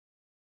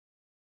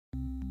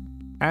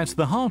At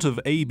the heart of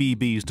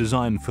ABB's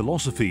design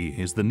philosophy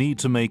is the need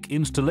to make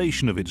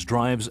installation of its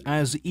drives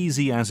as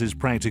easy as is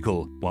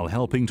practical, while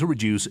helping to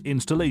reduce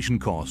installation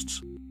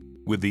costs.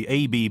 With the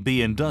ABB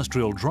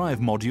industrial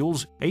drive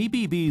modules,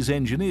 ABB's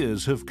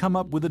engineers have come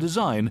up with a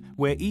design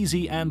where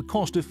easy and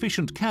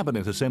cost-efficient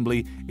cabinet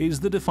assembly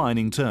is the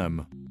defining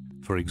term.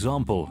 For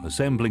example,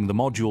 assembling the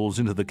modules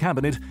into the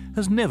cabinet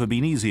has never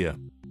been easier.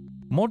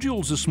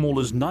 Modules as small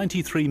as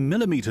 93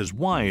 mm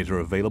wide are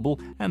available,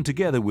 and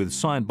together with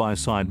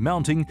side-by-side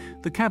mounting,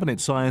 the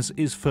cabinet size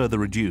is further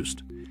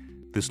reduced.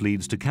 This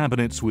leads to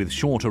cabinets with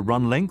shorter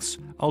run lengths,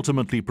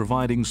 ultimately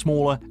providing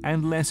smaller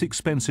and less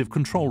expensive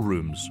control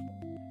rooms.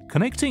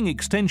 Connecting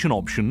extension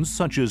options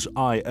such as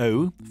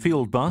I/O,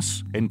 field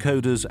bus,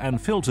 encoders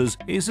and filters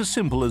is as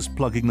simple as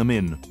plugging them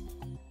in.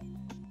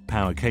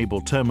 Power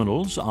cable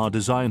terminals are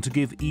designed to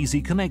give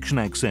easy connection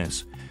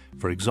access.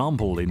 For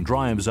example, in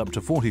drives up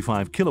to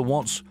 45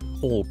 kilowatts,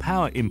 all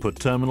power input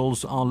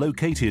terminals are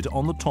located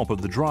on the top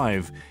of the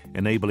drive,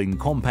 enabling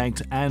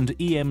compact and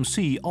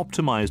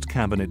EMC-optimized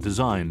cabinet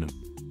design.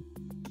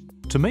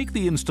 To make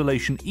the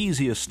installation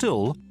easier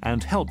still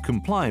and help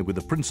comply with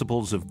the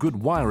principles of good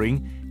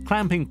wiring,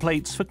 clamping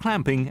plates for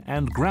clamping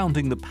and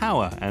grounding the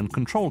power and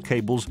control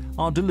cables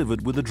are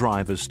delivered with the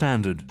drive as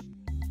standard.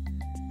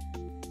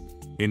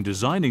 In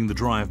designing the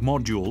drive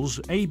modules,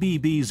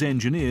 ABB's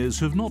engineers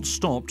have not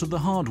stopped at the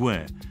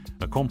hardware.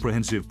 A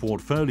comprehensive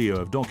portfolio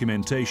of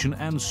documentation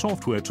and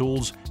software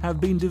tools have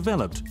been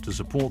developed to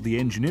support the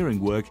engineering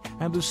work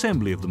and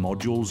assembly of the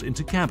modules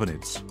into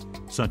cabinets,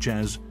 such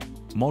as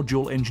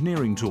Module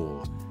Engineering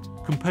Tool,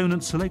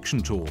 Component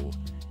Selection Tool,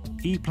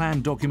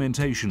 E-Plan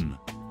Documentation,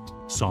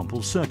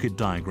 Sample Circuit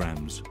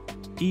Diagrams,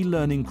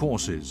 E-Learning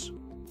Courses.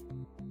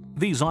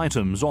 These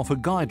items offer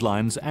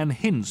guidelines and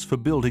hints for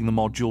building the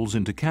modules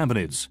into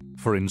cabinets,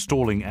 for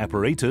installing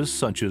apparatus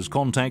such as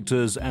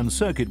contactors and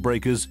circuit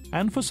breakers,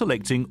 and for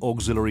selecting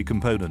auxiliary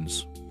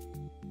components.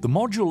 The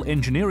Module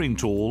Engineering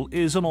Tool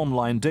is an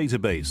online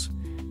database.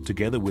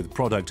 Together with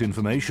product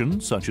information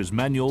such as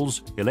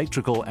manuals,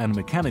 electrical and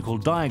mechanical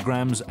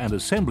diagrams and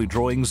assembly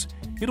drawings,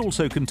 it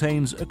also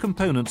contains a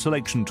component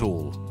selection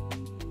tool.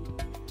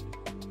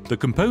 The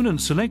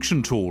component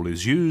selection tool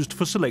is used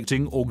for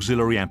selecting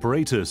auxiliary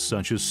apparatus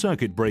such as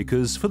circuit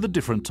breakers for the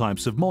different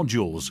types of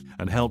modules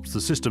and helps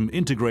the system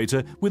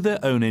integrator with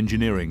their own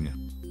engineering.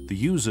 The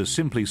user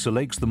simply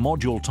selects the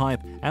module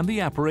type and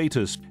the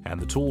apparatus, and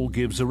the tool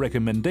gives a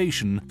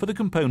recommendation for the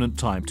component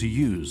type to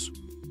use.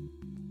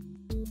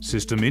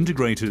 System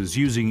integrators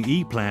using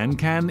E-Plan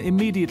can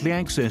immediately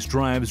access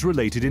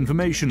drives-related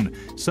information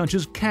such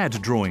as CAD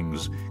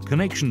drawings,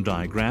 connection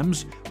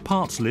diagrams,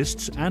 parts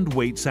lists and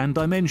weights and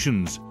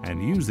dimensions,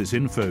 and use this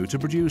info to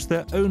produce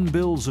their own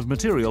bills of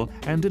material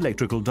and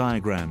electrical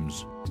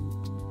diagrams.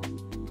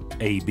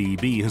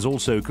 ABB has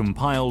also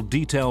compiled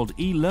detailed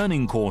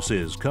e-learning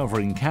courses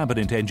covering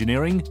cabinet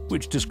engineering,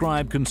 which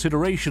describe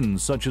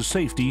considerations such as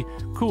safety,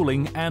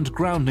 cooling and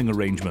grounding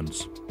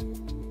arrangements.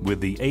 With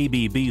the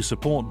ABB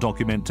support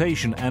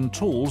documentation and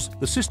tools,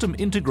 the system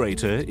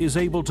integrator is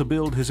able to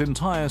build his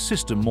entire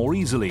system more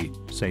easily,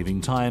 saving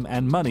time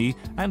and money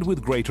and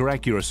with greater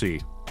accuracy.